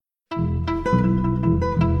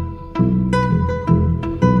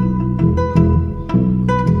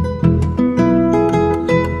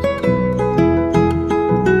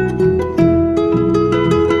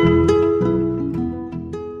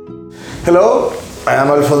Hello, I am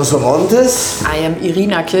Alfonso Montes. I am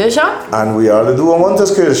Irina Kircher. And we are the duo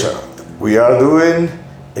Montes Kircher. We are doing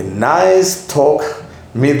a nice talk,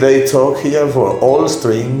 midday talk here for All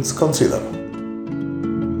Strings Considered.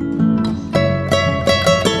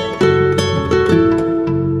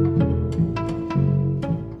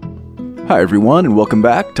 Hi everyone, and welcome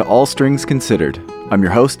back to All Strings Considered. I'm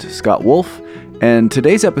your host, Scott Wolf, and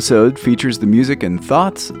today's episode features the music and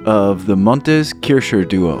thoughts of the Montes Kircher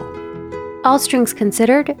duo. All Strings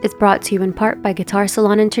Considered is brought to you in part by Guitar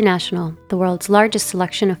Salon International, the world's largest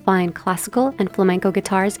selection of fine classical and flamenco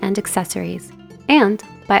guitars and accessories, and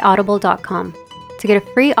by Audible.com. To get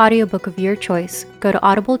a free audiobook of your choice, go to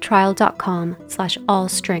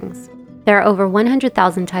audibletrial.com/allstrings. There are over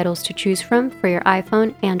 100,000 titles to choose from for your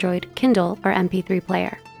iPhone, Android, Kindle, or MP3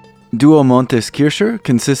 player. Duo Montes Kircher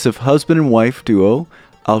consists of husband and wife duo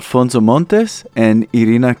Alfonso Montes and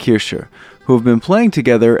Irina Kircher, who have been playing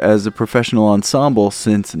together as a professional ensemble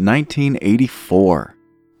since 1984.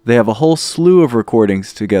 They have a whole slew of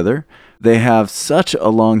recordings together. They have such a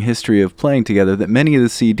long history of playing together that many of the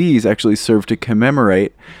CDs actually serve to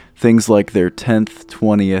commemorate things like their 10th,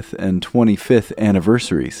 20th, and 25th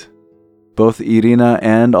anniversaries. Both Irina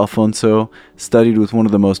and Alfonso studied with one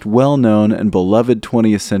of the most well-known and beloved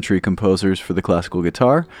 20th century composers for the classical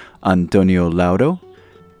guitar, Antonio Lauro.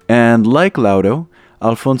 And like Lauro,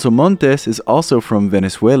 Alfonso Montes is also from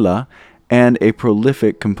Venezuela and a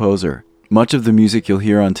prolific composer. Much of the music you'll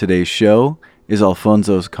hear on today's show is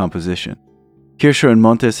Alfonso's composition. Kircher and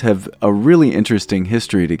Montes have a really interesting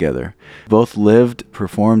history together. Both lived,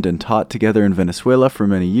 performed, and taught together in Venezuela for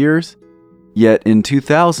many years. Yet in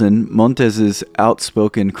 2000, Montes's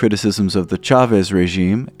outspoken criticisms of the Chavez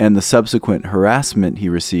regime and the subsequent harassment he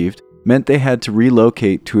received meant they had to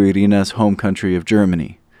relocate to Irina's home country of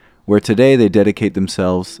Germany, where today they dedicate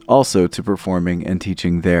themselves also to performing and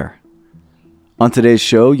teaching there. On today's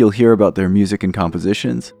show, you'll hear about their music and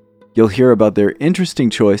compositions. You'll hear about their interesting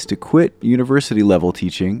choice to quit university-level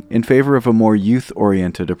teaching in favor of a more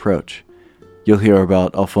youth-oriented approach. You'll hear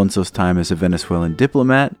about Alfonso's time as a Venezuelan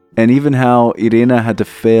diplomat, and even how Irina had to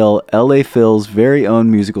fail LA Phil's very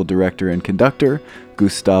own musical director and conductor,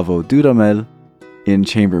 Gustavo Dudamel, in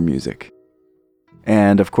chamber music.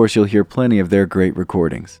 And of course, you'll hear plenty of their great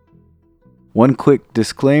recordings. One quick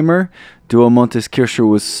disclaimer, Duo Montes Kircher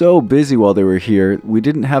was so busy while they were here, we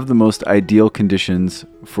didn't have the most ideal conditions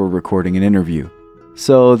for recording an interview.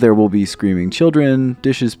 So there will be screaming children,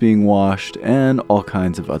 dishes being washed, and all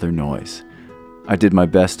kinds of other noise. I did my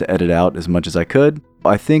best to edit out as much as I could.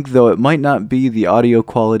 I think though it might not be the audio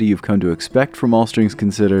quality you've come to expect from All Strings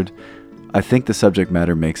Considered, I think the subject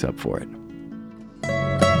matter makes up for it.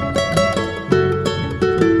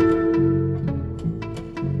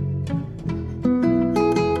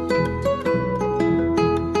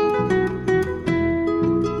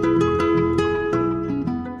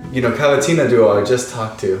 You know, Cavatina duo I just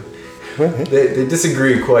talked to, they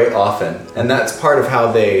disagree quite often, and that's part of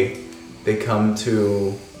how they come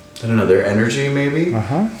to, I don't know, their energy maybe.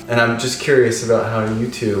 And I'm just curious about how you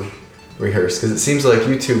two rehearse, because it seems like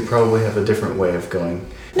you two probably have a different way of going.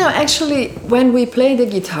 No, actually, when we play the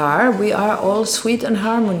guitar, we are all sweet and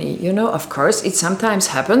harmony. You know, of course, it sometimes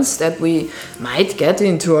happens that we might get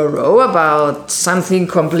into a row about something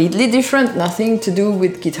completely different, nothing to do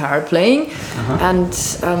with guitar playing. And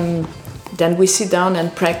then we sit down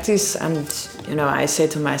and practice, and you know, I say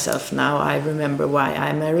to myself, now I remember why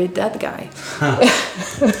I married that guy.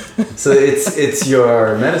 So it's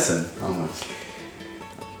your medicine, almost.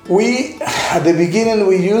 At the beginning,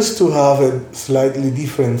 we used to have a slightly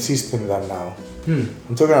different system than now.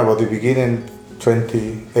 I'm talking about the beginning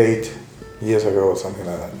 28 years ago or something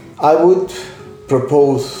like that. I would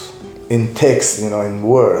propose in text, you know, in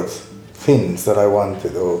words, things that I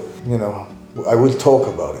wanted, or, you know, I would talk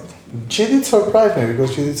about it. She did surprise me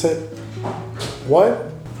because she did say, why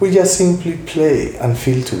we just simply play and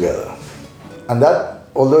feel together? And that,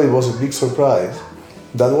 although it was a big surprise,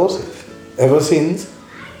 that was it. Ever since,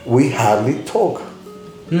 we hardly talk.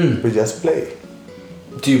 We just play.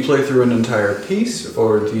 Do you play through an entire piece,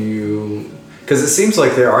 or do you... Because it seems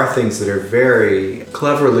like there are things that are very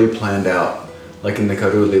cleverly planned out, like in the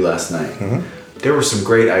Carulli last night. There were some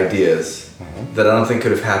great ideas that I don't think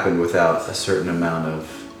could have happened without a certain amount of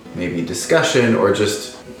maybe discussion or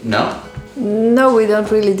just... No? No, we don't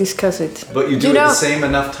really discuss it. But you do it the same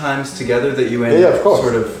enough times together that you end up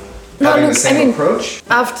sort of having the same approach?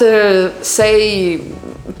 After, say,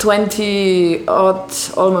 20 odd,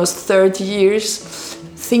 almost 30 years,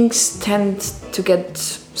 things tend to get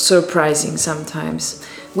surprising sometimes.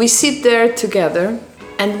 We sit there together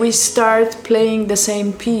And we start playing the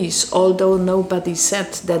same piece, although nobody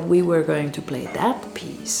said that we were going to play that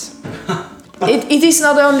piece. It is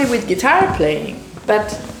not only with guitar playing,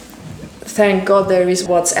 but thank God there is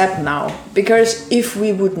WhatsApp now. Because if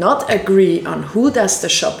we would not agree on who does the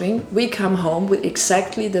shopping, we come home with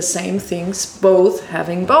exactly the same things, both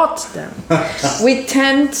having bought them. We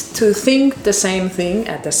tend to think the same thing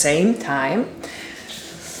at the same time.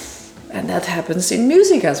 And that happens in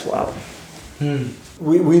music as well.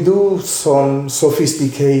 We do some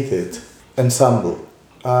sophisticated ensemble,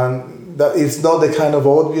 and that it's not the kind of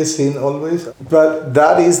obvious thing always, but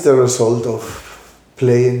that is the result of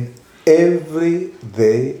playing every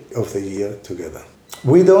day of the year together.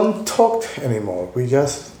 We don't talk anymore.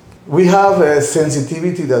 We have a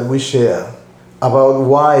sensitivity that we share about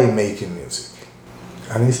why making music,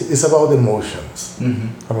 and it's about emotions.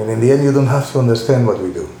 I mean, in the end, you don't have to understand what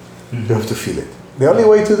we do. You have to feel it. The only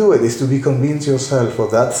way to do it is to be convinced yourself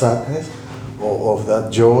of that sadness, or of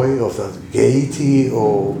that joy, of that gaiety,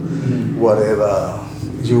 or whatever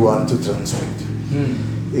you want to transmit.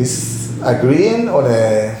 It's agreeing on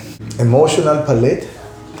an emotional palette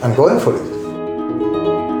and going for it.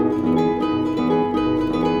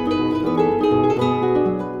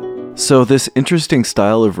 So this interesting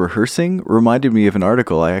style of rehearsing reminded me of an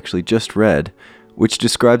article I actually just read, which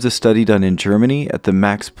describes a study done in Germany at the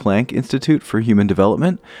Max Planck Institute for Human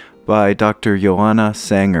Development by Dr. Johanna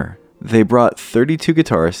Sanger. They brought 32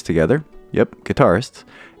 guitarists together, guitarists,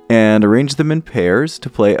 and arranged them in pairs to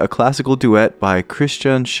play a classical duet by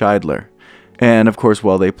Christian Scheidler. And of course,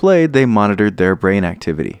 while they played, they monitored their brain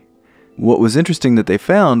activity. What was interesting that they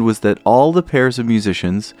found was that all the pairs of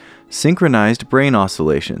musicians synchronized brain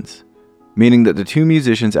oscillations, meaning that the two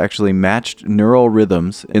musicians actually matched neural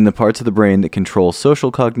rhythms in the parts of the brain that control social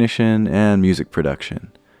cognition and music production,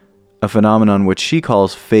 a phenomenon which she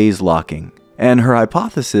calls phase locking. And her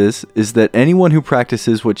hypothesis is that anyone who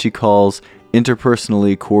practices what she calls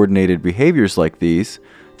interpersonally coordinated behaviors like these,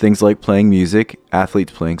 things like playing music,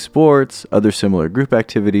 athletes playing sports, other similar group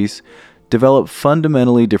activities, develop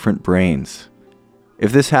fundamentally different brains.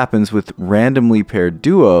 If this happens with randomly paired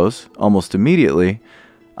duos almost immediately,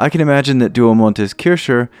 I can imagine that Duo Montes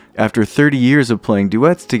Kircher, after 30 years of playing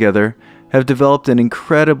duets together, have developed an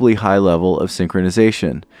incredibly high level of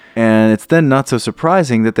synchronization. And it's then not so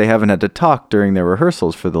surprising that they haven't had to talk during their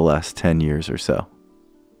rehearsals for the last 10 years or so.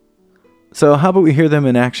 So how about we hear them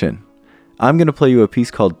in action? I'm going to play you a piece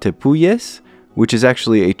called Te Puyes, which is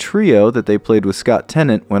actually a trio that they played with Scott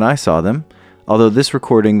Tennant when I saw them, although this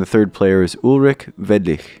recording the third player is Ulrich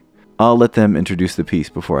Wedlich. I'll let them introduce the piece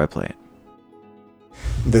before I play it.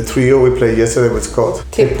 The trio we played yesterday with Scott.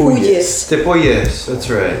 Te Puyes. Te Puyes, that's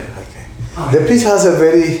right. Okay. The piece has a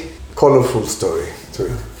very colorful story to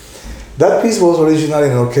it. That piece was originally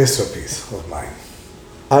an orchestra piece of mine.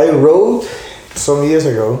 I wrote some years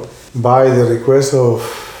ago, by the request of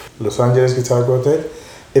Los Angeles Guitar Quartet,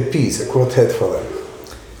 a piece, a quartet for them,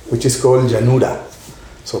 which is called Llanura,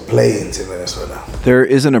 so plains in Venezuela. There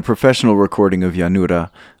isn't a professional recording of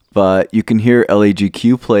Llanura, but you can hear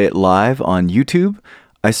LAGQ play it live on YouTube.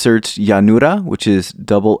 I searched Llanura, which is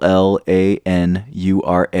Lanura,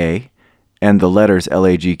 and the letters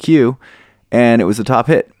LAGQ, and it was the top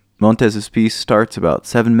hit. Montes' piece starts about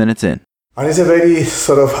 7 minutes in. And it's a very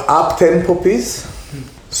sort of up-tempo piece.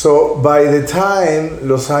 So by the time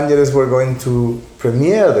Los Angeles were going to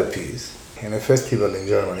premiere the piece in a festival in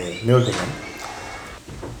Germany, in Nürtingen,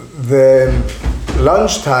 the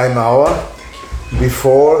lunchtime hour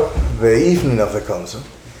before the evening of the concert,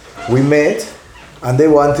 we met, and they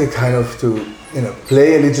wanted kind of to,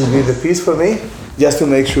 play a little bit the piece for me, just to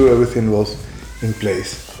make sure everything was in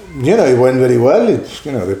place. It went very well.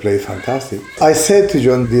 They played fantastic. I said to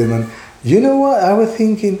John Dierman, you know what? I was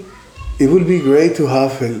thinking it would be great to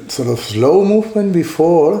have a sort of slow movement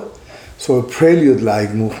before, so a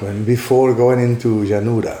prelude-like movement before going into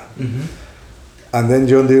Llanura. Mm-hmm. And then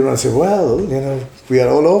John Dierman said, well, we are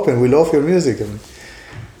all open. We love your music.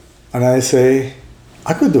 And I say,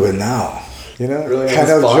 I could do it now. Really kind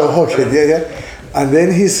of joking. Yeah. And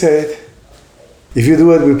then he said, if you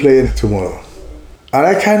do it, we play it tomorrow. And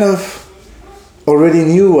I kind of already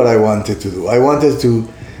knew what I wanted to do. I wanted to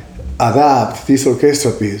adapt this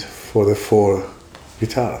orchestra piece for the 4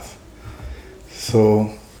 guitars. So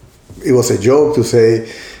it was a joke to say,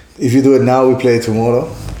 if you do it now, we play it tomorrow.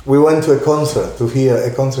 We went to hear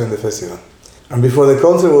a concert in the festival. And before the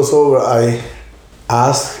concert was over, I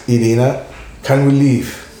asked Irina, can we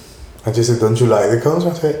leave? And she said, don't you like the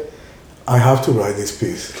concert? I said, I have to write this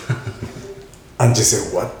piece. And she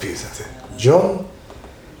said, what piece? I said, John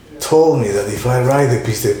told me that if I write the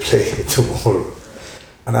piece, they play it tomorrow.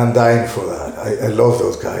 And I'm dying for that. I love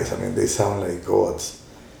those guys. I mean, they sound like gods.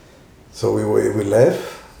 So we left,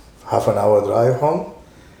 half an hour drive home,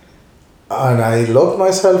 and I locked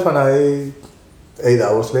myself, and 8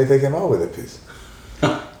 hours later I came out with a piece.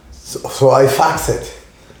 So I faxed it.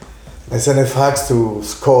 I sent a fax to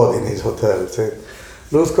Scott in his hotel. I said,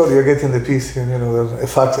 "Look, Scott, you're getting the piece. You know,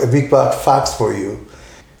 there's a big fax for you."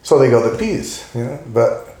 So they got the piece, you know.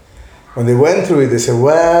 But when they went through it, they said,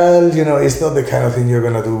 "Well, you know, it's not the kind of thing you're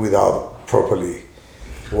gonna do without properly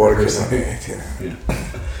working on it." You know? Yeah.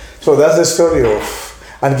 So that's the story of.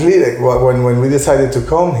 And clearly, when we decided to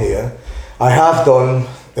come here, I have done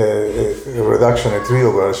a reduction, a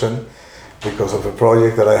trio version, because of a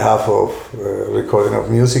project that I have of recording of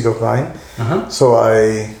music of mine. So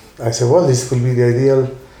I said, well, this will be the ideal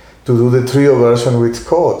to do the trio version with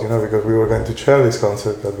Scott, you know, because we were going to share this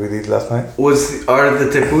concert that we did last night. Are the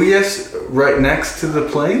Tepuyes right next to the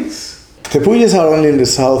plains? Tepuyes are only in the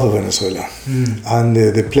south of Venezuela, and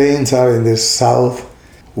the plains are in the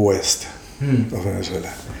southwest of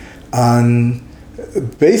Venezuela. And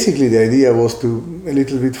basically the idea was to a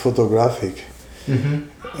little bit photographic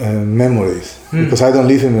memories, because I don't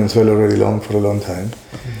live in Venezuela for a long time.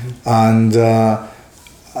 And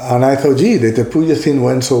I thought, gee, the Tepuyes thing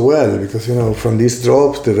went so well, because, you know, from these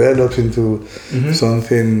drops developed into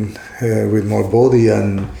something with more body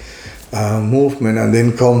and movement, and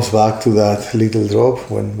then comes back to that little drop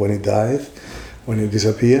when it dies, when it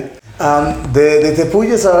disappears. And the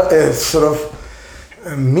Tepuyes are a sort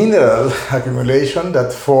of mineral accumulation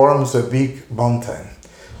that forms a big mountain.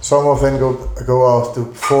 Some of them go out to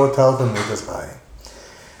 4,000 meters high.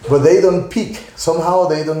 But they don't peak. Somehow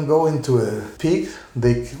they don't go into a peak.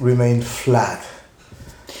 They remain flat.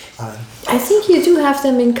 I think you do have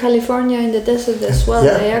them in California in the desert as well.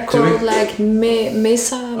 Yeah. They are called like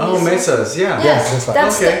mesa. Oh, mesas, yeah. Yes,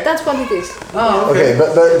 Yeah, that's what it is. Oh, Okay,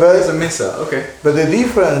 but it's a mesa, okay. But the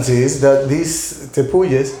difference is that these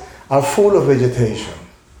Tepuyes are full of vegetation.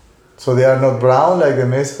 So they are not brown like the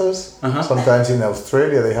mesas. Sometimes in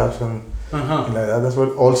Australia they have some like that. That's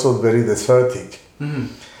what also very desertic.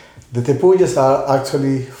 The Tepuyes are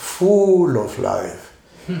actually full of life,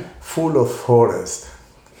 full of forest.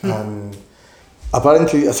 And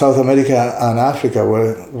apparently South America and Africa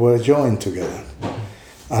were joined together.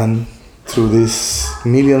 And through this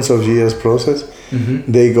millions of years process,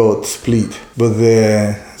 they got split. But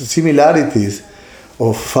the similarities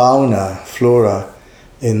of fauna, flora,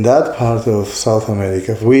 in that part of South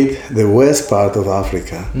America with the west part of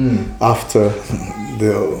Africa after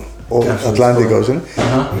the Atlantic Ocean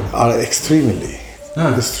are extremely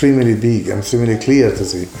big and extremely clear to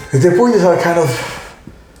see. The Tepuyes are kind of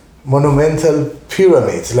monumental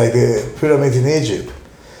pyramids, like the pyramid in Egypt,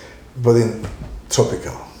 but in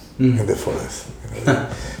tropical, in the forest. You know?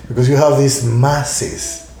 Because you have these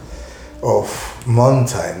masses of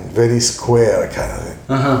mountain, very square kind of thing.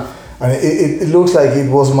 And it looks like it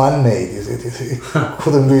was man-made. It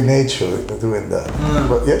couldn't be nature doing that.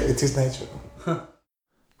 But yeah, it is nature.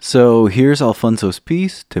 So here's Alfonso's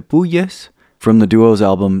piece, Tepuyes, from the duo's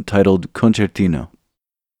album titled Concertino.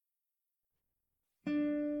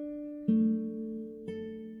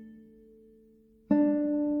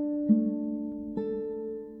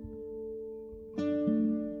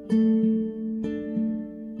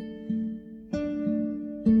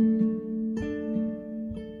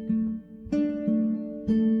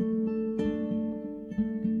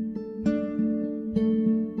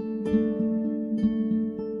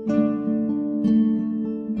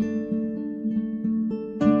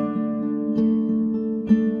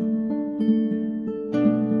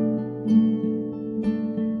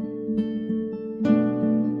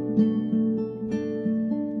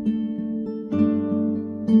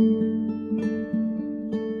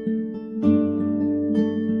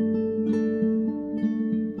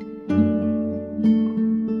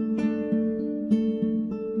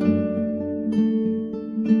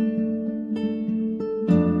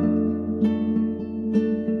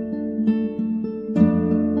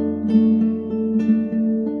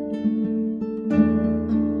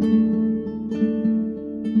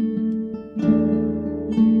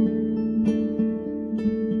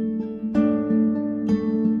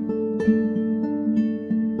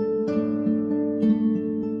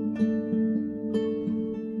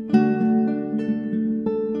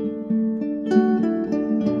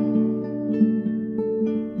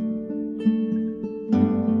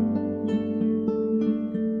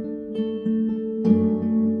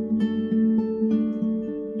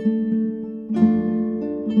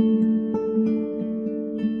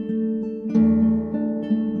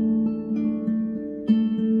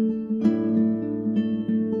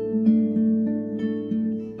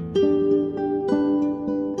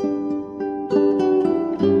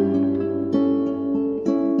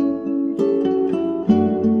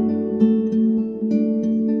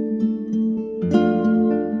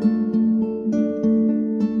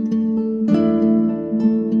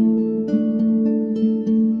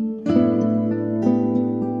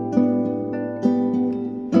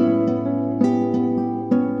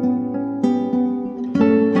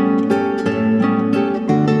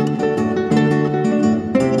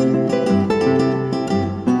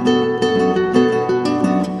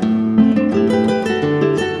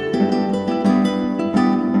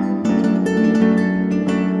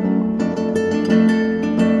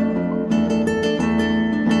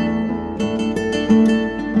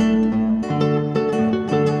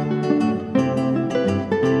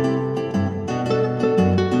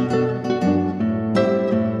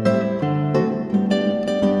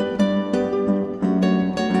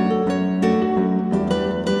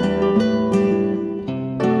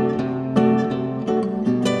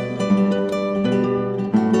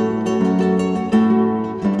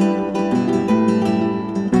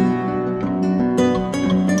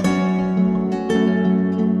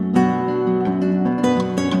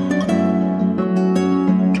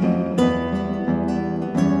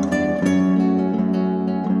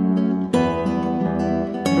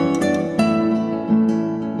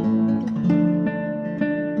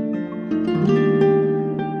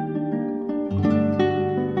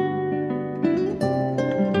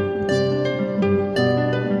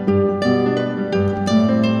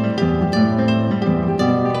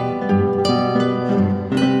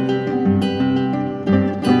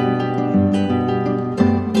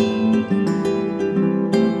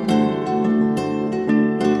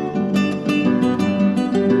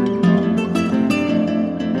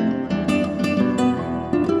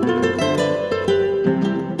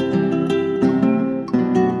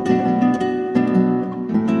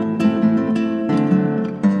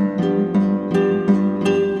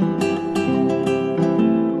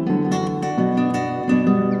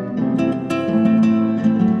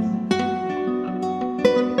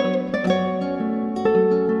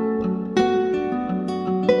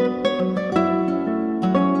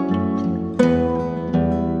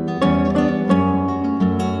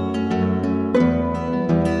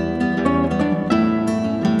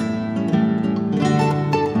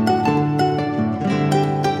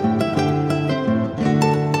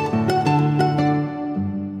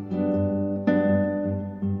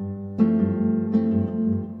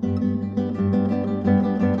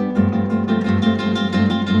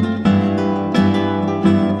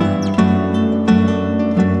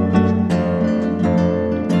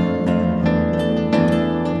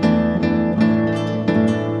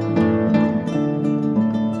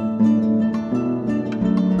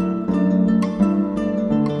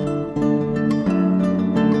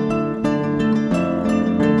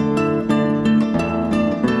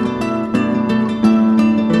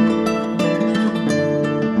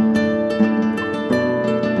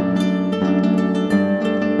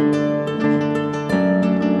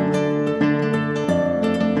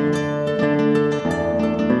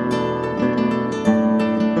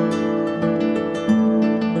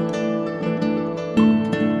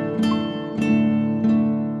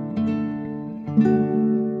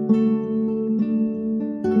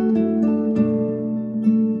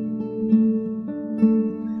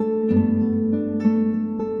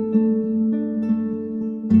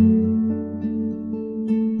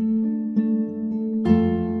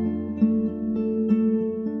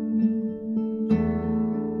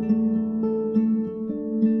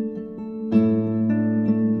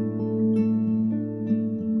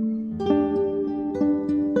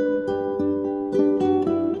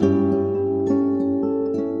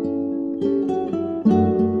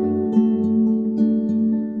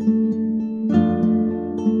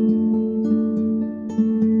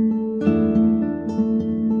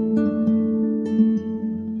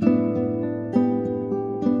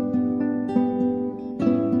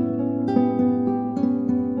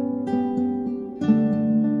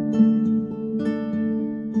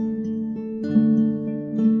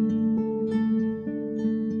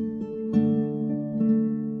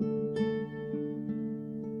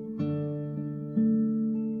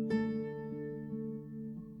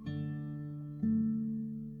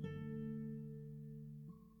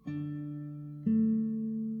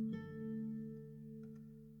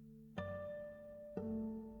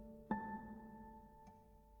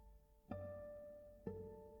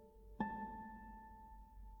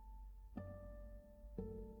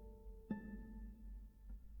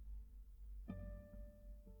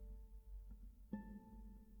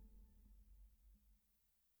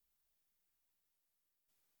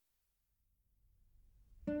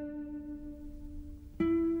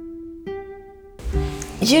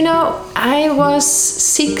 You know, I was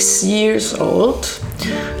 6 years old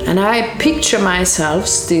and I picture myself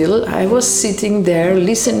still. I was sitting there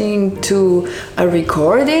listening to a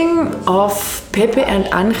recording of Pepe and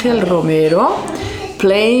Ángel Romero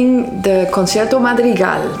playing the Concierto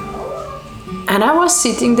Madrigal. And I was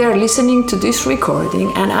sitting there listening to this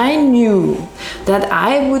recording and I knew that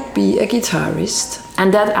I would be a guitarist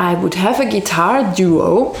and that I would have a guitar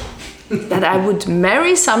duo, that I would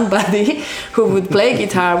marry somebody who would play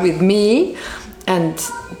guitar with me, and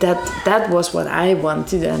that was what I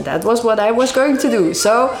wanted and that was what I was going to do.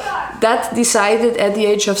 So that decided at the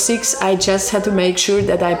age of 6, I just had to make sure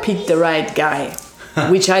that I picked the right guy,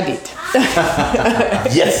 which I did.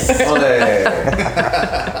 Yes!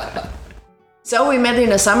 So we met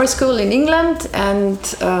in a summer school in England and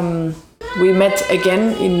we met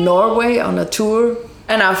again in Norway on a tour.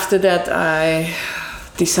 And after that I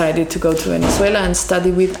decided to go to Venezuela and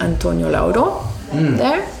study with Antonio Lauro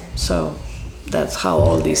there. So that's how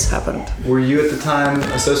all this happened. Were you at the time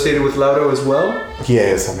associated with Lauro as well?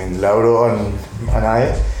 Yes, I mean, Lauro and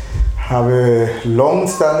I have a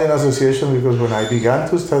long-standing association because when I began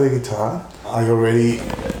to study guitar, I already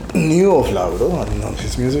knew of Lauro and of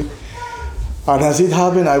his music. And as it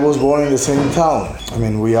happened, I was born in the same town. I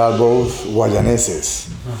mean, we are both Guayaneses,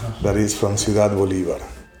 that is from Ciudad Bolívar.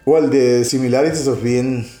 Well, the similarities of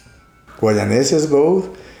being Guayaneses both,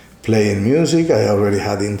 playing music, I already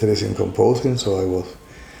had interest in composing, so I was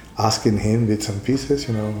asking him bits and pieces,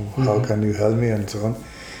 you know, how can you help me and so on.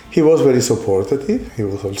 He was very supportive. He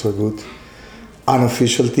was also a good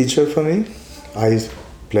unofficial teacher for me. I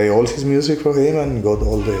play all his music for him and got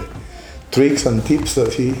all the tricks and tips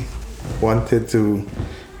that he wanted to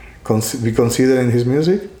be considered in his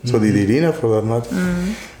music. So did Irina, for that matter.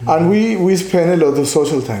 And we spent a lot of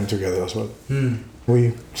social time together as well.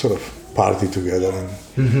 We sort of partied together.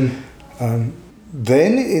 And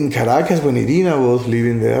then in Caracas, when Irina was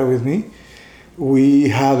living there with me, we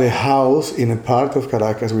had a house in a part of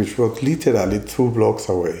Caracas which was literally 2 blocks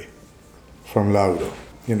away from Lauro.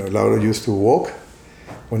 You know, Lauro used to walk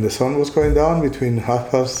when the sun was going down between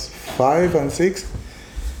 5:30 and 6.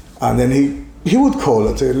 And then he would call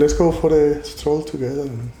and say, let's go for a stroll together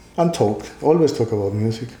and talk, always talk about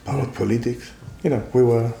music, about politics. You know, we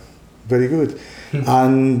were very good.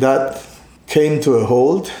 And that came to a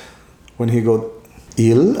halt when he got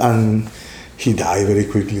ill and he died very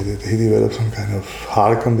quickly. He developed some kind of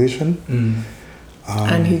heart condition.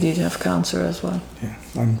 And he did have cancer as well. Yeah,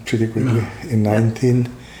 and pretty quickly in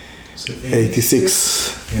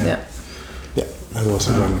 1986. Yeah. Yeah, that was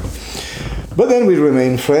a run. But then we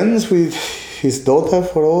remained friends with his daughter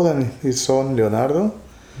for all and his son Leonardo,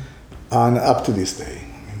 and up to this day.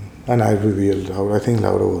 And I revealed Lauro. I think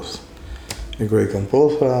Lauro was a great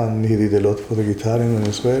composer and he did a lot for the guitar in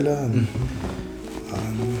Venezuela. And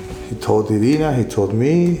he taught Irina, he taught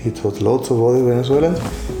me, he taught lots of other Venezuelans.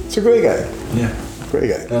 It's a great guy. Yeah. Great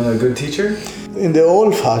guy. And a good teacher? In the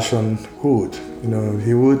old-fashioned good. You know,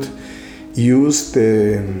 he would use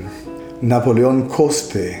the Napoleon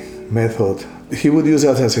Coste method. He would use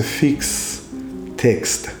that as a fixed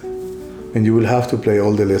text, and you will have to play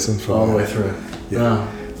all the lessons from all the way through. Yeah.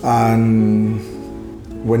 And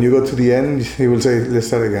when you go to the end, he will say, let's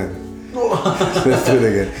start again. Let's do it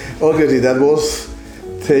again. Obviously, that was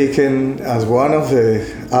taken as one of the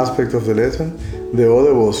aspects of the lesson. The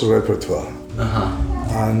other was repertoire.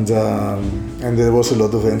 And there was a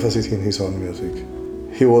lot of emphasis in his own music.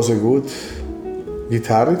 He was a good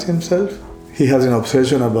guitarist himself. He has an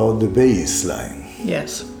obsession about the bass line.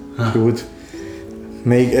 Yes. He would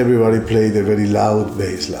make everybody play the very loud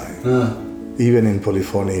bass line, even in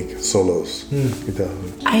polyphonic solos.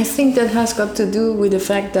 I think that has got to do with the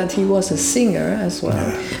fact that he was a singer as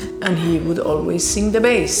well, and he would always sing the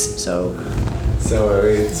bass. So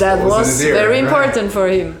that was very important for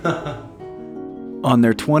him. On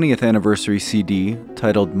their 20th anniversary CD,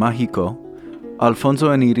 titled Mágico,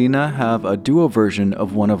 Alfonso and Irina have a duo version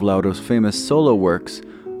of one of Lauro's famous solo works,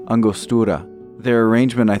 Angostura. Their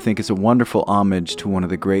arrangement, I think, is a wonderful homage to one of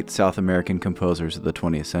the great South American composers of the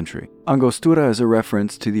 20th century. Angostura is a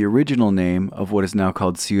reference to the original name of what is now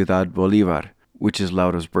called Ciudad Bolívar, which is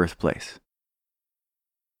Lauro's birthplace.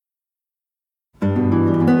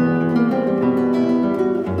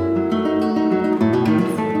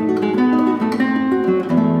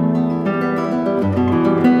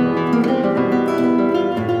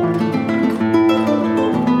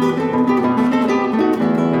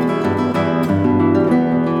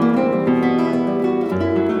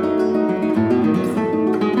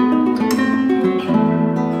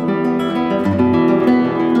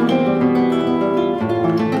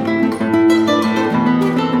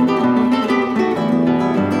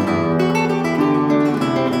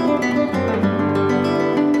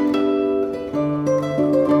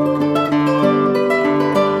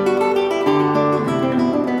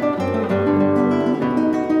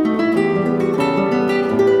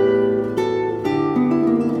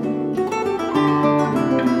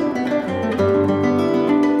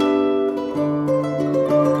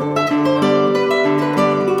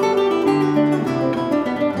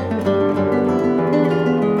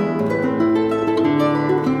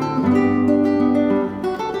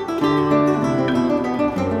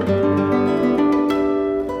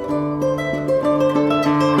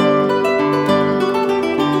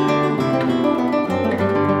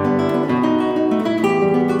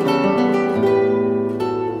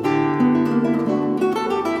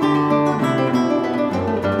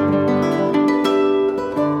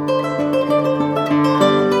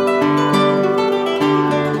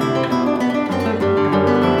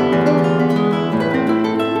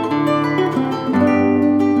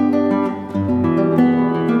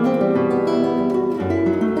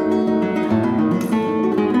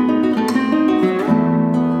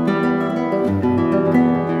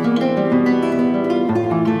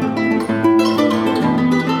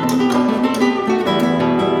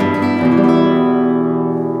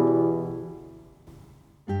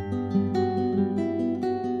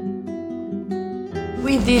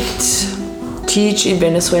 teach in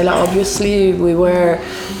Venezuela, obviously. We were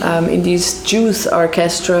in this youth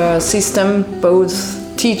orchestra system, both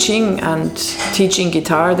teaching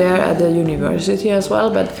guitar there at the university as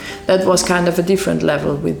well, but that was kind of a different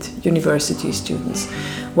level with university students.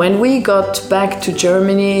 When we got back to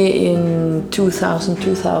Germany in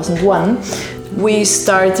 2001, we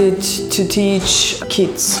started to teach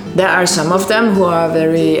kids. There are some of them who are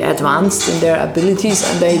very advanced in their abilities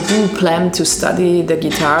and they do plan to study the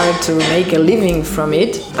guitar to make a living from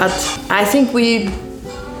it. But I think we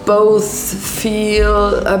both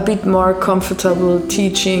feel a bit more comfortable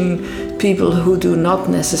teaching people who do not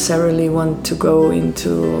necessarily want to go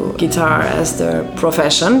into guitar as their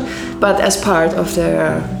profession, but as part of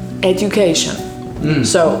their education.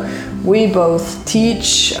 So we both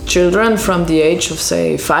teach children from the age of,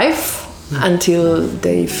 say, 5 until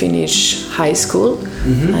they finish high school,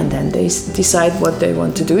 and then they decide what they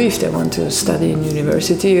want to do, if they want to study in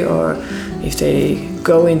university or if they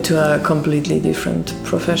go into a completely different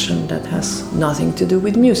profession that has nothing to do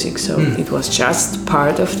with music. So it was just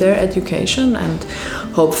part of their education, and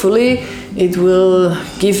hopefully it will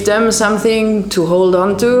give them something to hold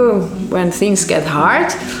on to when things get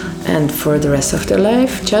hard, and for the rest of their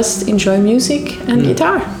life just enjoy music and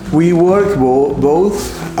guitar. We work both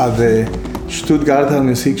at the Stuttgarter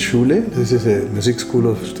Musikschule. This is a music school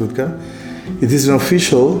of Stuttgart. It is an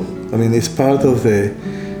official, it's part of the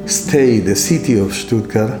state, the city of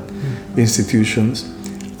Stuttgart institutions,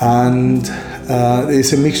 and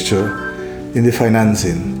it's a mixture in the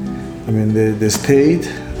financing. The state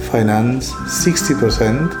finance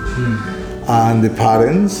 60%, and the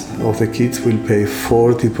parents of the kids will pay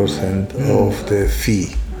 40% of the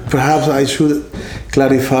fee. Perhaps I should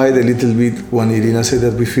clarify a little bit when Irina said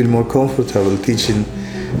that we feel more comfortable teaching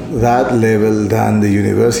that level than the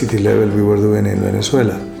university level we were doing in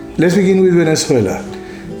Venezuela. Let's begin with Venezuela.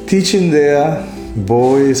 Teaching there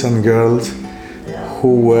boys and girls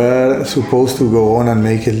who were supposed to go on and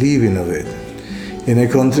make a living of it. In a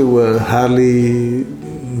country where hardly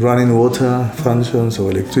running water functions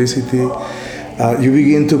or electricity, you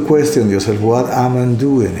begin to question yourself, what am I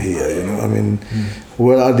doing here?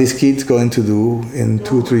 What are these kids going to do in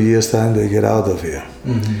 2-3 years' time they get out of here?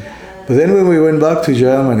 But then when we went back to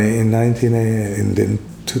Germany in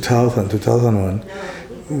 2001,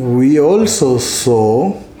 we also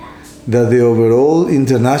saw that the overall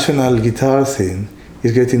international guitar scene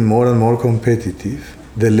is getting more and more competitive.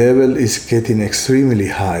 The level is getting extremely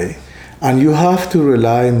high, and you have to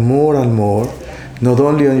rely more and more not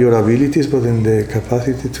only on your abilities but in the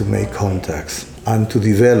capacity to make contacts and to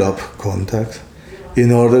develop contacts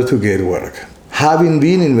in order to get work. Having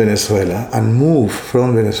been in Venezuela and moved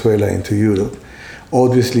from Venezuela into Europe,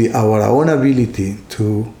 obviously our own ability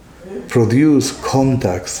to produce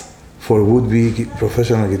contacts for would-be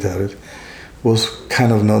professional guitarists was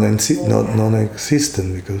kind of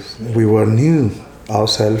non-existent because we were new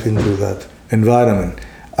ourselves into that environment.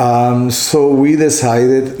 So we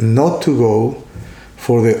decided not to go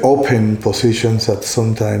for the open positions that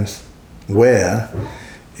sometimes were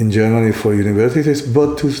in Germany for universities,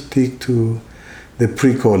 but to stick to the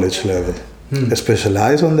pre-college level.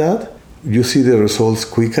 Specialize on that. You see the results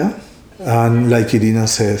quicker. And like Irina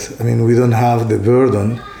says, we don't have the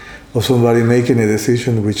burden of somebody making a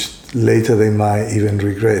decision which later they might even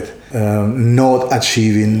regret, not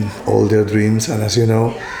achieving all their dreams. And as you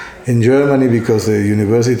know, in Germany, because the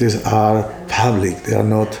universities are public, they are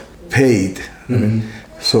not paid.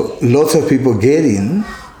 So lots of people get in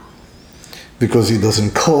because it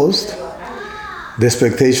doesn't cost. The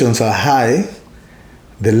expectations are high.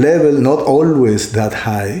 The level not always that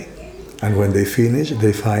high. And when they finish,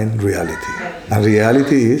 they find reality. And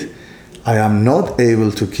reality is, I am not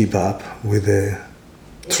able to keep up with the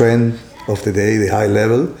trend of the day, the high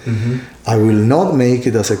level. I will not make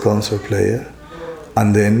it as a concert player.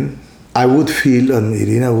 And then I would feel, and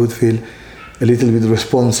Irina would feel, a little bit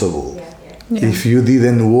responsible if you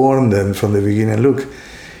didn't warn them from the beginning. Look,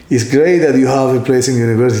 it's great that you have a place in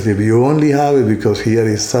university, but you only have it because here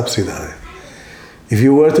is subsidized. If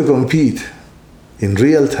you were to compete in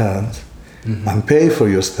real terms and pay for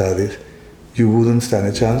your studies, you wouldn't stand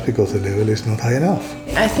a chance because the level is not high enough.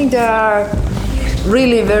 I think there are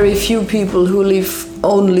really very few people who live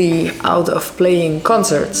only out of playing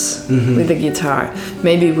concerts with the guitar.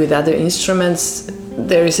 Maybe with other instruments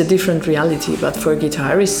there is a different reality, but for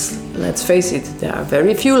guitarists, let's face it, there are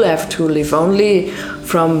very few left who live only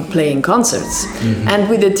from playing concerts. And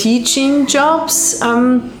with the teaching jobs,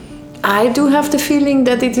 I do have the feeling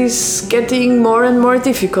that it is getting more and more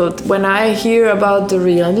difficult. When I hear about the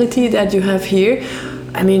reality that you have here,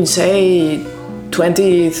 say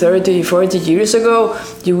 20, 30, 40 years ago,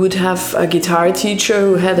 you would have a guitar teacher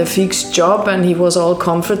who had a fixed job and he was all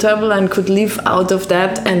comfortable and could live out of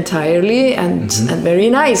that entirely and very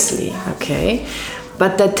nicely, okay?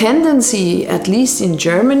 But the tendency, at least in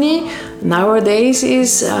Germany, nowadays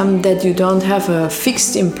is that you don't have a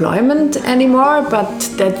fixed employment anymore, but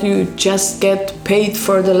that you just get paid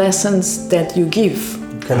for the lessons that you give.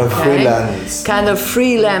 Kind of freelance. Kind of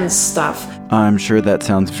freelance stuff. I'm sure that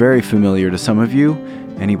sounds very familiar to some of you.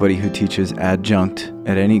 Anybody who teaches adjunct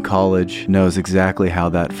at any college knows exactly how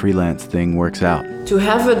that freelance thing works out. To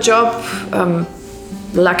have a job,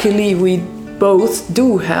 luckily we both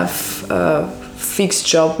do have a fixed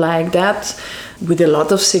job like that with a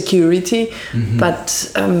lot of security,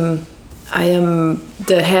 but I am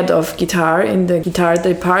the head of guitar in the guitar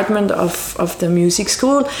department of the music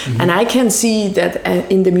school, and I can see that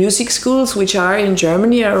in the music schools which are in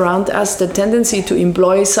Germany around us, the tendency to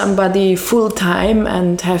employ somebody full time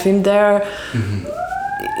and have him there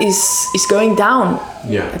is going down.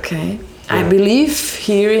 Yeah. Okay. I believe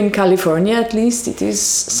here in California, at least, it is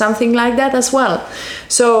something like that as well.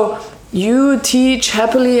 So you teach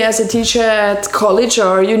happily as a teacher at college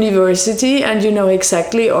or university, and you know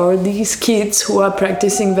exactly all these kids who are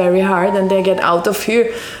practicing very hard and they get out of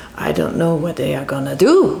here, I don't know what they are gonna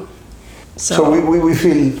do. So we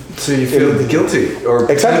feel... So you feel guilty, or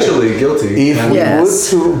potentially guilty. If we were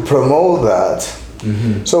to promote that.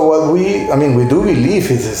 So what we do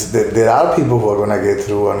believe is that there are people who are going to get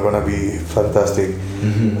through and going to be fantastic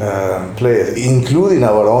players, including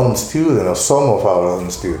our own students or some of our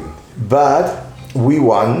own students. But we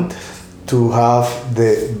want to have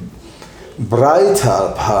the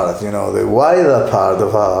brighter part, the wider part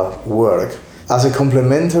of our work as a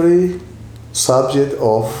complementary subject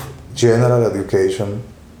of general education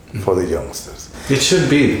for the youngsters. It should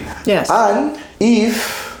be. Yes. And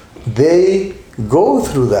if they go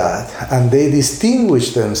through that and they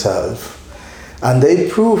distinguish themselves and they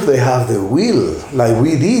prove they have the will, like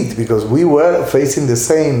we did, because we were facing the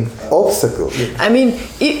same obstacle. I mean,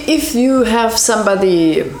 if you have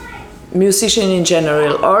somebody, musician in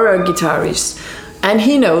general or a guitarist, and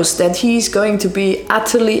he knows that he's going to be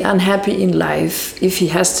utterly unhappy in life if he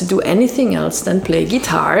has to do anything else than play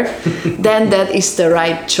guitar, then that is the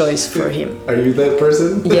right choice for him. Are you that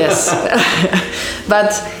person? Yes.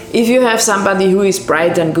 But if you have somebody who is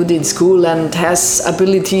bright and good in school and has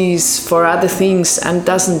abilities for other things and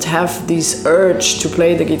doesn't have this urge to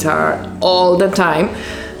play the guitar all the time,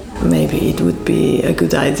 maybe it would be a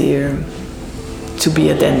good idea to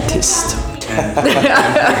be a dentist. And play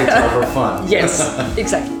guitar for fun. Yes,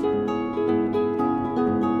 exactly.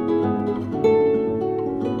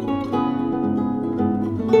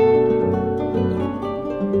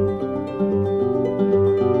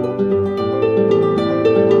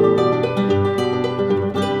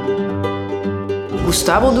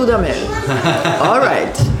 Gustavo Dudamel. All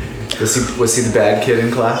right. Was he the bad kid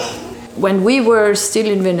in class? When we were still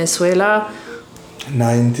in Venezuela,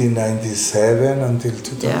 1997 until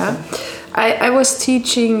 2000. yeah, I was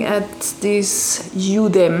teaching at this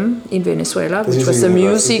UDEM in Venezuela, which was the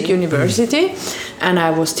music university, and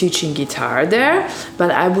I was teaching guitar there, but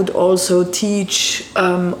I would also teach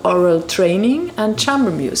oral training and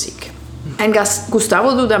chamber music. And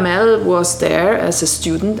Gustavo Dudamel was there as a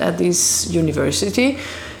student at this university.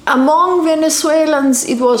 Among Venezuelans,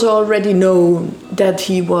 it was already known that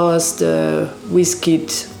he was the whiz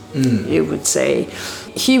kid, you would say.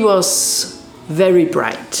 He was very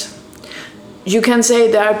bright. You can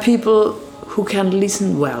say there are people who can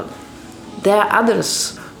listen well. There are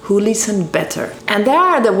others who listen better. And there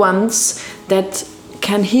are the ones that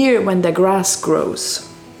can hear when the grass grows.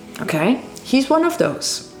 Okay? He's one of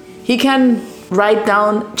those. He can write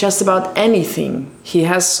down just about anything. He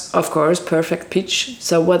has, of course, perfect pitch.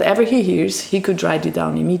 So whatever he hears, he could write it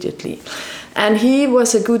down immediately. And he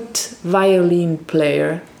was a good violin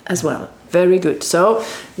player as well. Very good. So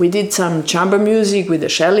we did some chamber music with a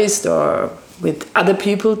cellist or with other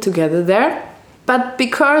people together there. But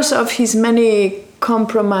because of his many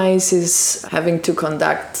compromises, having to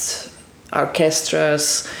conduct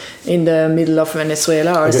orchestras in the middle of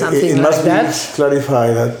Venezuela or something like that. It must be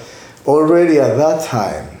clarified that already at that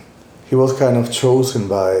time, he was kind of chosen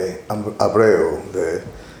by Abreu, the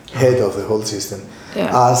head of the whole system,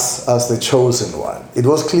 as the chosen one. It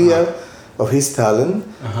was clear of his talent,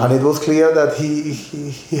 and it was clear that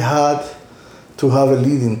he had to have a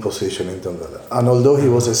leading position in Tondela. And although he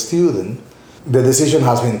was a student, the decision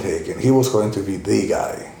has been taken. He was going to be the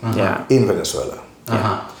guy in Venezuela.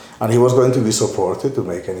 And he was going to be supported to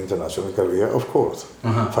make an international career, of course,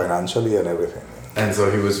 financially and everything. And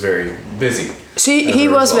so he was very busy. See, he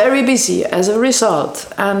was very busy as a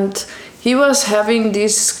result. And he was having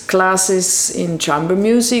these classes in chamber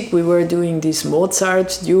music. We were doing this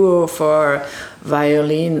Mozart duo for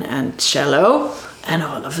violin and cello. And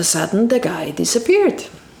all of a sudden, the guy disappeared.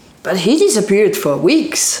 But he disappeared for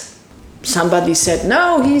weeks. Somebody said,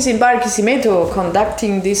 no, he's in Barquisimeto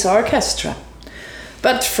conducting this orchestra.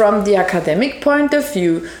 But from the academic point of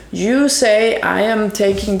view, you say, I am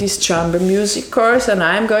taking this chamber music course and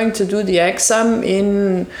I'm going to do the exam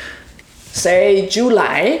in, say,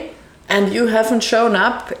 July, and you haven't shown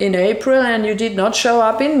up in April, and you did not show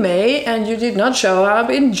up in May, and you did not show up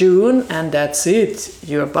in June, and that's it.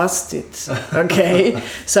 You're busted, okay?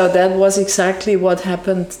 So that was exactly what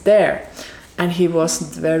happened there. And he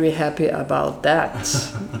wasn't very happy about that.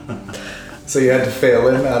 So you had to fail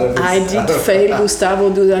him out of his... I did fail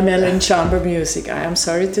Gustavo Dudamel in chamber music, I am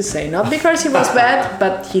sorry to say. Not because he was bad,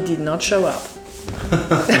 but he did not show up.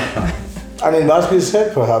 And it must be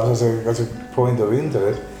said, perhaps, as a point of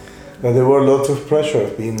interest, that there were lots of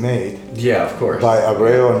pressures being made. Yeah, of course. By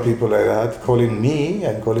Abreu and people like that, calling me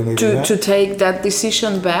and calling Irina. To take that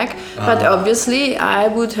decision back. But obviously, I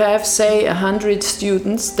would have, say, 100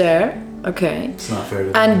 students there, okay? It's not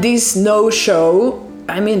fair to And this no-show,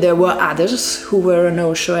 I mean, there were others who were a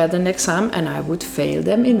no-show at an exam, and I would fail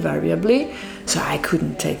them invariably. So I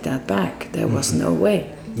couldn't take that back. There was no way.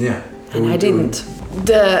 Yeah. And I didn't.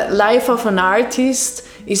 The life of an artist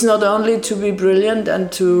is not only to be brilliant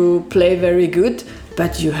and to play very good,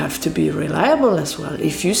 but you have to be reliable as well.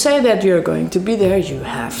 If you say that you're going to be there, you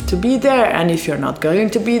have to be there. And if you're not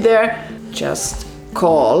going to be there, just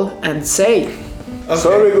call and say. Okay.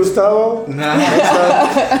 Sorry, Gustavo. No.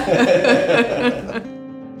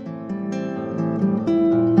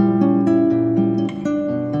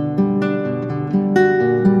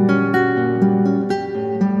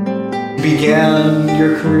 Began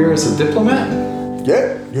your career as a diplomat?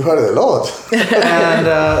 Yeah, you heard a lot.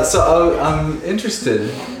 And so I'm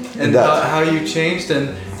interested in that. how you changed,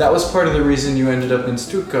 and that was part of the reason you ended up in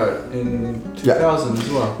Stuttgart in 2000 as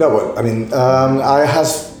well. No, well, I mean, I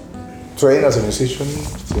has trained as a musician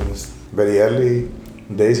since very early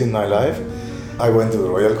days in my life. I went to the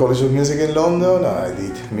Royal College of Music in London, and I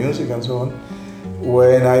did music and so on.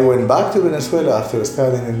 When I went back to Venezuela after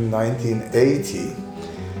studying in 1980,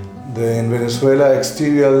 the Venezuela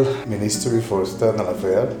Exterior Ministry for External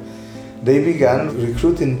Affairs, they began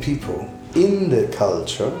recruiting people in the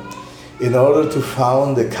culture in order to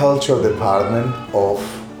found the culture department of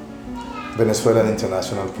Venezuelan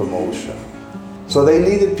International Promotion. So they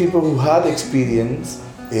needed people who had experience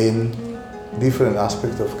in different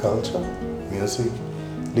aspects of culture, music,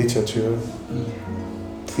 literature,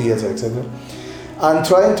 theater, etc. And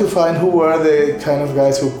trying to find who were the kind of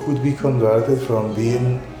guys who could be converted from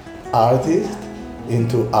being artist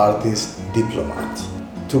into artist diplomat.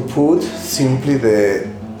 To put simply the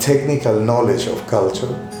technical knowledge of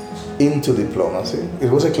culture into diplomacy. It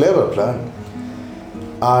was a clever plan.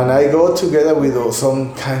 And I got together with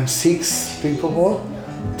some 6 people more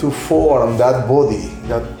to form that body,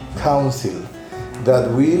 that council, that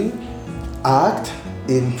will act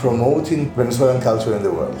in promoting Venezuelan culture in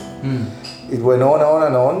the world. It went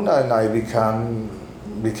on, and I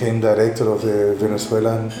became director of the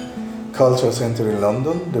Venezuelan Culture Center in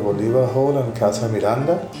London, the Bolivar Hall and Casa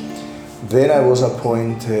Miranda. Then I was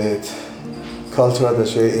appointed cultural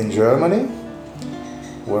attaché in Germany,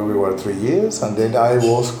 where we were 3 years, and then I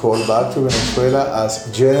was called back to Venezuela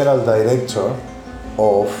as General Director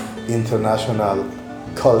of International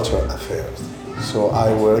Cultural Affairs. So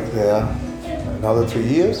I worked there another 3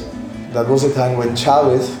 years. That was the time when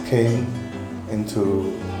Chavez came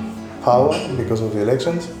into power because of the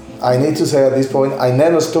elections. I need to say at this point, I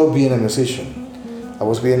never stopped being a musician. I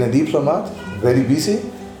was being a diplomat, very busy,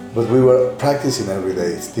 but we were practicing every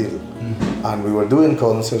day still. And we were doing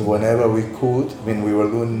concerts whenever we could. I mean, we were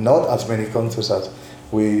doing not as many concerts as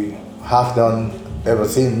we have done ever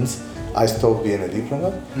since I stopped being a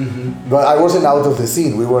diplomat. But I wasn't out of the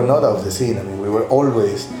scene. We were not out of the scene. I mean, we were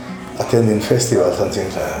always attending festivals and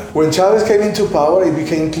things like that. When Chavez came into power, it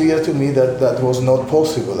became clear to me that that was not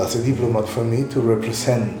possible as a diplomat for me to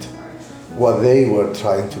represent what they were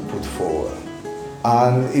trying to put forward.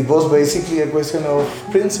 And it was basically a question of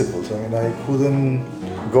principles. I mean, I couldn't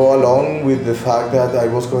go along with the fact that I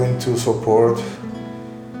was going to support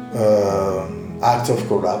acts of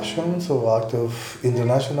corruption, so acts of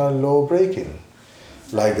international law breaking,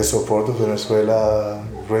 like the support of Venezuela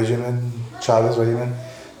regime, Chavez regime,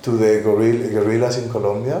 to the guerrillas in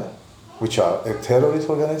Colombia, which are a terrorist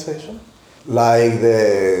organization, like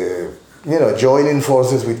the joining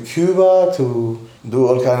forces with Cuba to do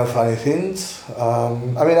all kind of funny things.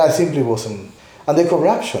 I simply wasn't. And the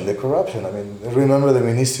corruption. I remember the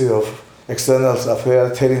Ministry of External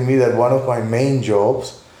Affairs telling me that one of my main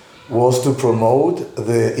jobs was to promote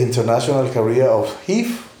the international career of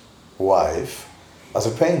his wife as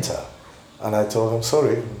a painter. And I told him,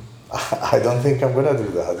 sorry, I don't think I'm going to do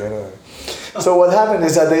that. So what happened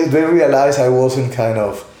is that they realized I wasn't kind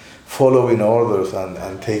of following orders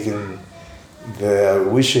and taking their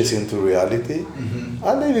wishes into reality. Mm-hmm.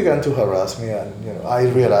 And they began to harass me. And I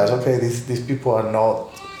realized, okay, these people are not,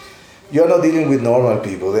 you're not dealing with normal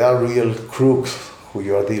people. They are real crooks who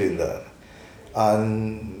you are dealing with.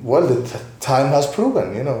 And well, the time has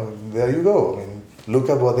proven, there you go. Look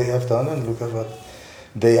at what they have done and look at what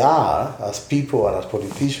they are as people and as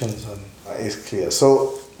politicians, and it's clear.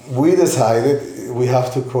 So we decided we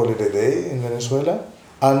have to call it a day in Venezuela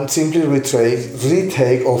and simply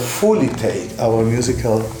retake or fully take our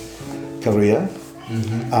musical career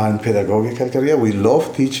and pedagogical career. We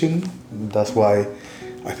love teaching. That's why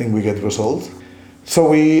I think we get results.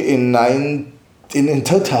 So in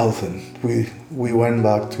 2000, we went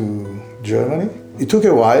back to Germany. It took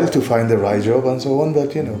a while to find the right job and so on,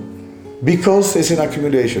 but because it's an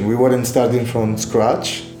accumulation, we weren't starting from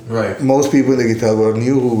scratch. Right. Most people in the guitar world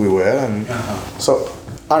knew who we were, and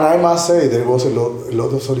and I must say there was a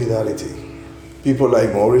lot of solidarity. People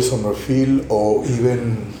like Maurice Sommerfield, or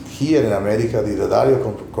even here in America, the Daddario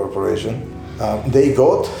Corporation, they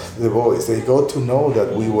got the voice. They got to know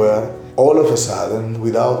that we were all of a sudden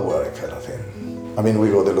without work, kind of thing.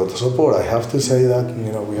 We got a lot of support. I have to say that,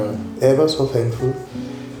 we are ever so thankful.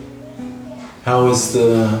 How is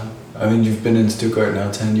you've been in Stuttgart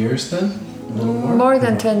now 10 years then? A little more? More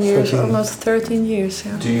than 10 years, 13. almost 13 years.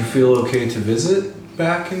 Yeah. Do you feel okay to visit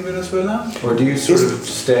back in Venezuela? Or do you sort of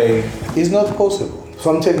stay? It's not possible.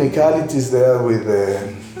 Some technicalities there with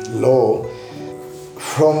the law.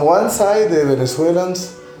 From one side, the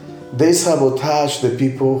Venezuelans, they sabotage the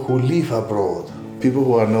people who live abroad. People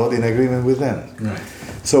who are not in agreement with them. Right.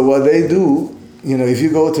 So what they do, if you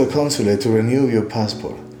go to a consulate to renew your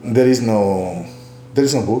passport, there is no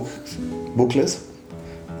booklets.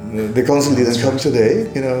 The consul didn't come today.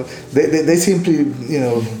 They simply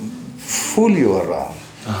fool you around.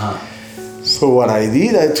 So what I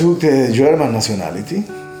did, I took the German nationality,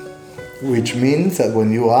 which means that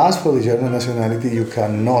when you ask for the German nationality, you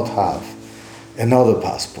cannot have another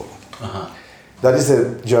passport. That is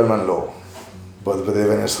the German law. But the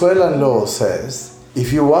Venezuelan law says,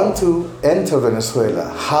 if you want to enter Venezuela,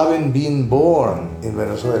 having been born in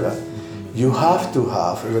Venezuela, you have to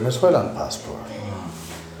have a Venezuelan passport.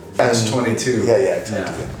 That's 22. Yeah,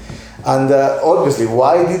 exactly. Yeah. And obviously,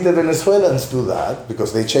 why did the Venezuelans do that?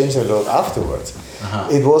 Because they changed the law afterwards.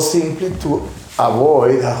 It was simply to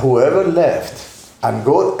avoid whoever left and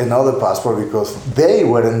got another passport, because they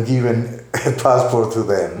weren't given a passport to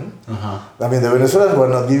them. The Venezuelans were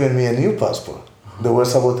not giving me a new passport. They were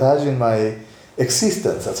sabotaging my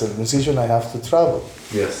existence. As a musician, I have to travel.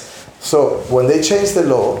 Yes. So when they changed the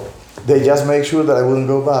law, they just made sure that I wouldn't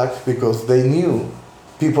go back, because they knew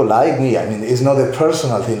people like me. It's not a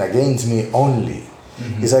personal thing against me only.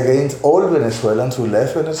 It's against all Venezuelans who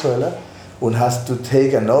left Venezuela and has to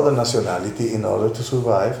take another nationality in order to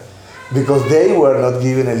survive, because they were not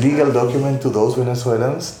given a legal document to those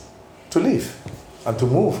Venezuelans to live and to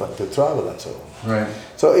move and to travel and so on. Right.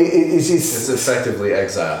 So it's effectively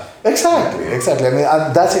exile. Exactly. And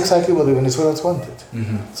that's exactly what the Venezuelans wanted.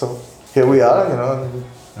 So here we are,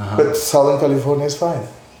 but Southern California is fine.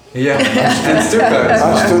 Yeah, and Stuttgart is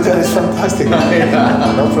fine. Stuttgart is fantastic.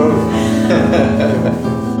 No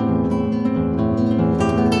problem.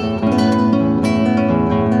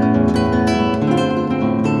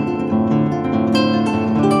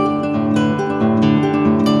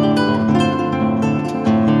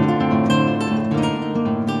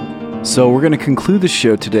 So we're going to conclude the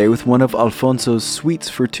show today with one of Alfonso's suites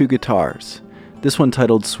for two guitars, this one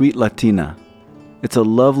titled Suite Latina. It's a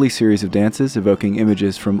lovely series of dances evoking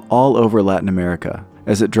images from all over Latin America,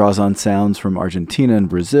 as it draws on sounds from Argentina and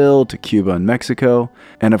Brazil to Cuba and Mexico,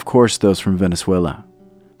 and of course those from Venezuela.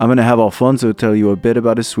 I'm going to have Alfonso tell you a bit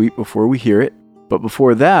about his suite before we hear it, but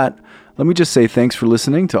before that, let me just say thanks for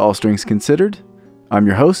listening to All Strings Considered. I'm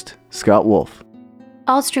your host, Scott Wolf.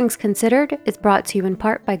 All Strings Considered is brought to you in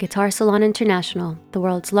part by Guitar Salon International, the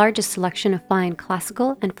world's largest selection of fine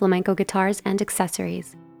classical and flamenco guitars and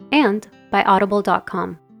accessories, and by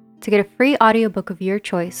Audible.com. To get a free audiobook of your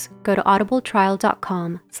choice, go to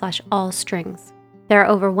audibletrial.com/allstrings. There are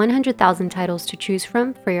over 100,000 titles to choose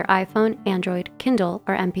from for your iPhone, Android, Kindle,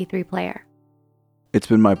 or MP3 player. It's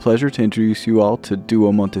been my pleasure to introduce you all to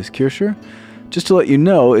Duo Montes Kircher. Just to let you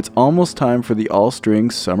know, it's almost time for the All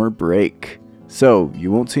Strings summer break. So, you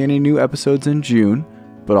won't see any new episodes in June,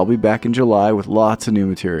 but I'll be back in July with lots of new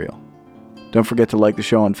material. Don't forget to like the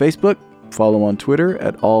show on Facebook, follow on Twitter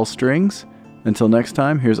at All Strings. Until next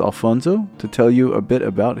time, here's Alfonso to tell you a bit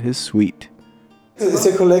about his suite. It's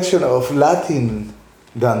a collection of Latin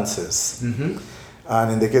dances.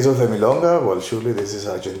 And in the case of the milonga, well, surely this is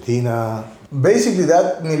Argentina. Basically,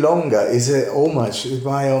 that milonga is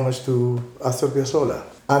my homage to Astor Piazzolla.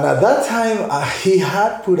 And at that time, he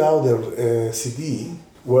had put out a CD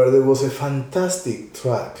where there was a fantastic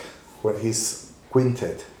track with his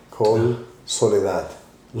quintet called Soledad,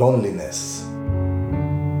 Loneliness.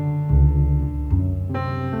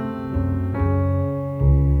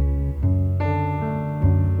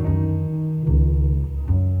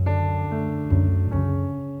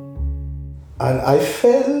 And I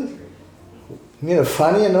felt,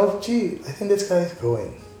 funny enough, I think this guy is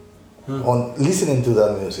going on listening to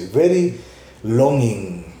that music. Very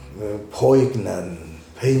longing, poignant,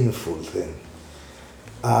 painful thing.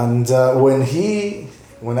 And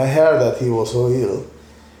when I heard that he was so ill,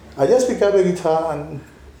 I just picked up a guitar and,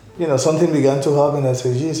 something began to happen. I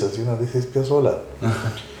said, Jesus, this is Piazzolla.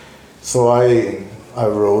 So I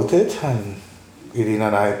wrote it and Irina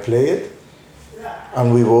and I played it.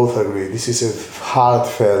 And we both agree, this is a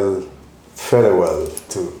heartfelt farewell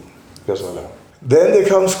to Piazzolla. Then there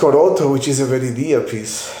comes Coroto, which is a very dear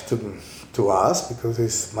piece to us because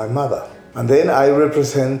it's my mother. And then I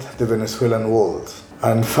represent the Venezuelan waltz.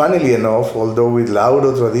 And funnily enough, although with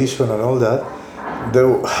Lauro tradition and all that,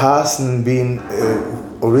 there hasn't been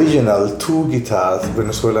original 2 guitars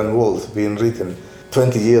Venezuelan waltz being written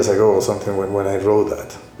 20 years ago or something when I wrote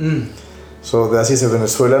that. So this is a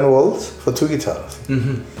Venezuelan waltz for 2 guitars.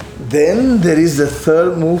 Then there is the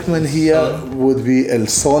third movement here, would be El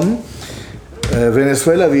Son.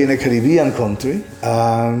 Venezuela being a Caribbean country,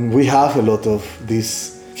 we have a lot of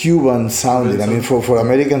this Cuban sounding. I mean, for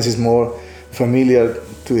Americans it's more familiar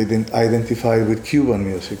to identify with Cuban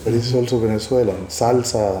music, but it's also Venezuelan.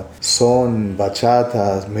 Salsa, son,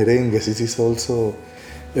 bachatas, merengues, it is also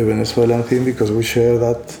a Venezuelan thing because we share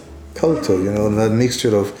that culture, that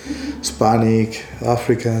mixture of Hispanic,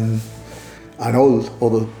 African, and all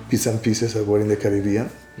other bits and pieces that were in the Caribbean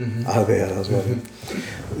are there as well.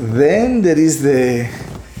 Then there is the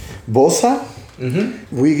bossa.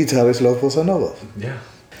 We guitarists love bossa nova. Yeah.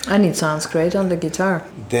 And it sounds great on the guitar.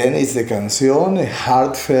 Then it's the canción, a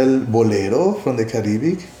heartfelt bolero from the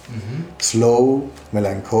Caribbean. Slow,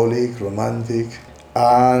 melancholic, romantic.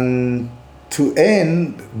 And to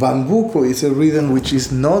end, Bambuco is a rhythm which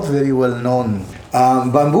is not very well known.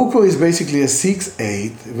 Bambuco is basically a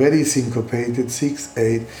 6/8, very syncopated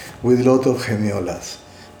 6/8 with a lot of gemiolas.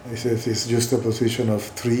 It's just a position of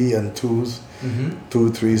 3 and 2s, 2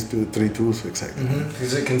 3s, 3 2s, exactly.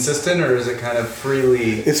 Is it consistent or is it kind of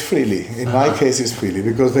freely? It's freely. In my case, it's freely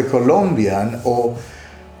because the Colombian or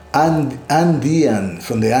Andean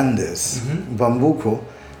from the Andes, Bambuco,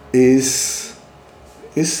 is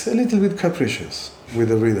a little bit capricious with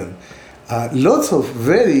the rhythm. Lots of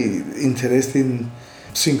very interesting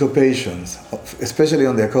syncopations, especially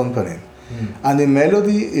on the accompaniment. And the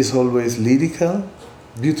melody is always lyrical,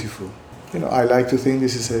 beautiful. I like to think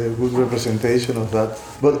this is a good representation of that.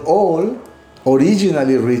 But all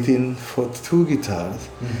originally written for 2 guitars,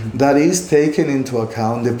 that is taken into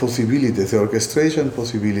account the possibilities, the orchestration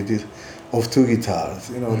possibilities of 2 guitars.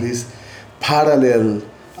 These parallel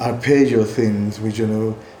arpeggio things, which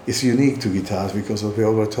is unique to guitars because of the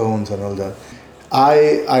overtones and all that.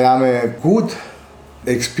 I am a good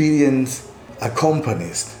experienced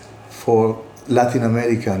accompanist for Latin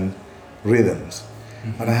American rhythms.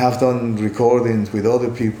 And I have done recordings with other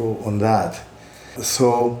people on that.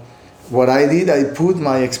 So what I did, I put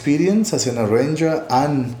my experience as an arranger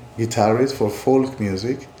and guitarist for folk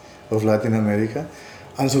music of Latin America,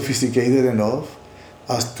 and sophisticated enough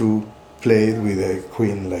as to play it with a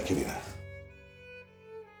queen like Irina.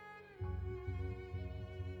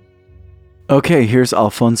 Okay, here's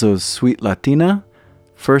Alfonso's Suite Latina.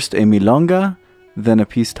 First a milonga, then a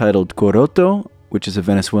piece titled Coroto, which is a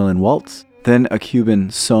Venezuelan waltz, then a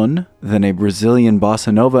Cuban son, then a Brazilian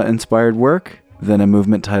bossa nova inspired work, then a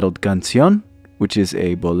movement titled Canción, which is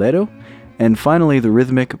a bolero, and finally the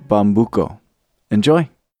rhythmic Bambuco. Enjoy!